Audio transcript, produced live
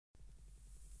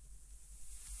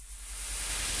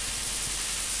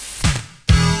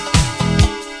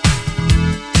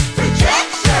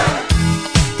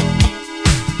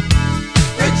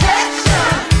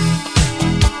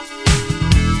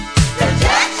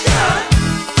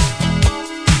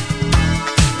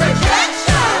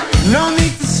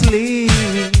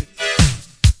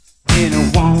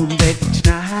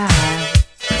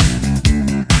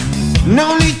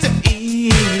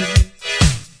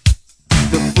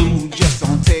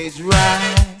taste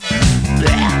right.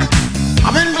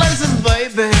 I'm in places,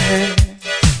 baby,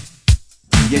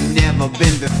 you've never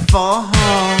been before.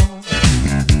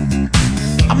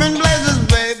 I'm in places,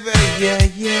 baby, yeah,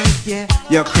 yeah, yeah.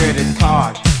 Your credit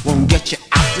card won't get you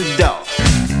out the door.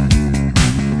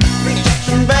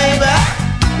 Rejection, baby,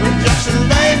 rejection,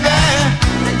 baby,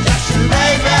 rejection,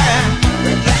 baby,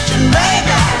 rejection,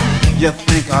 baby. You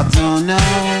think I don't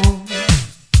know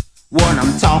what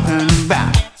I'm talking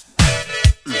about?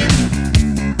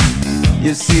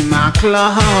 You see my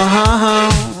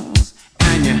clothes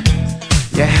and you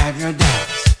have your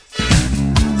doubts.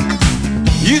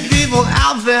 You people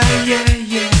out there, yeah,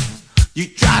 yeah, you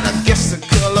try to guess the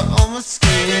color of my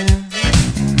skin.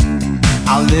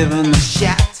 I live in the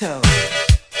chateau,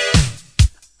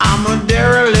 I'm a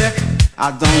derelict.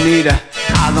 I don't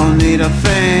need a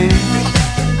thing.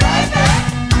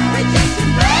 Rejection,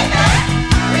 baby,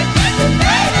 rejection,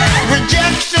 baby,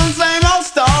 rejection, same old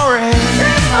story.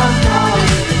 Same old story,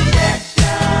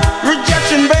 rejection,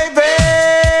 rejection, baby.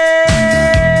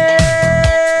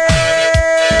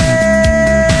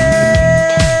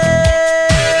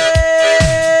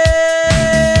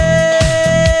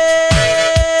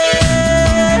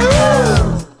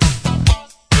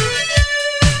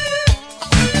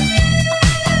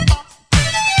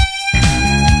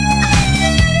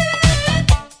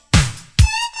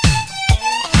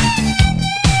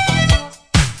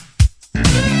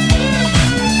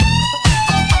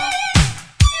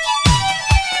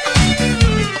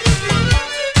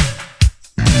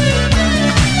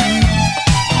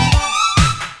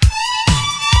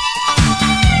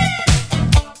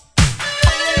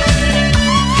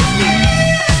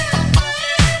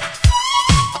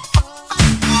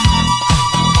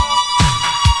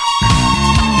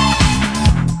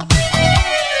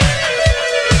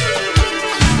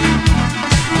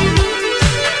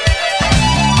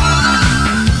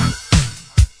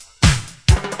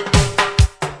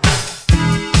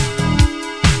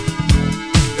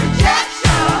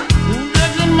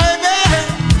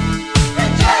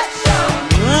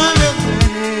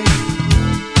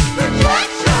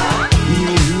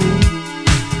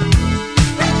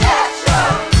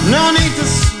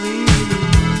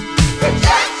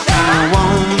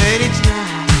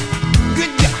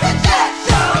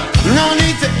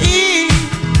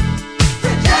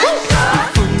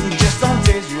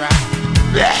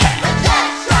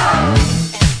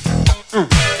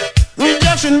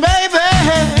 Rejection, baby,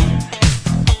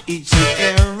 each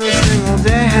and every single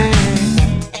day.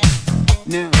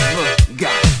 Never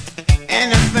got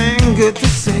anything good to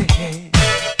say.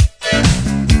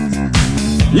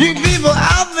 You people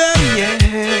out there,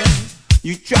 yeah,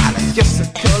 you try to guess the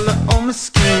color on my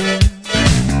skin.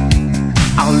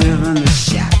 I live in the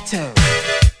chateau,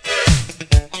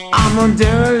 I'm a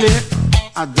derelict.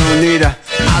 I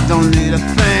don't need a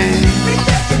thing.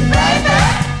 Rejection, baby,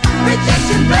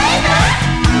 rejection, baby,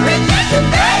 rejection,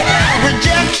 baby,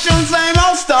 rejection, same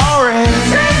old story.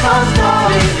 Same old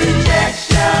story,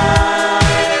 rejection.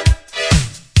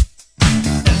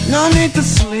 No need to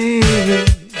sleep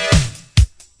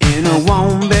in a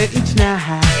warm bed each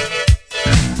night.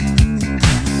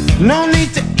 No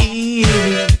need to eat,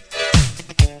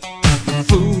 the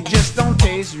food just don't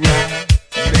taste right.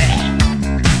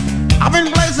 I've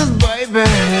been places, baby,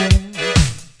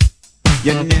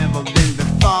 you've never been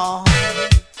before.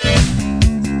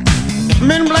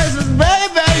 Been places,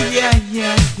 baby, yeah,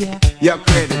 yeah, yeah. Your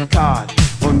credit card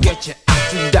won't get you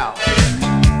out the door.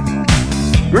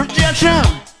 Rejection,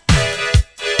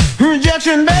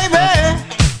 rejection, baby,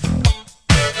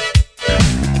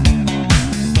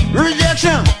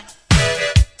 rejection.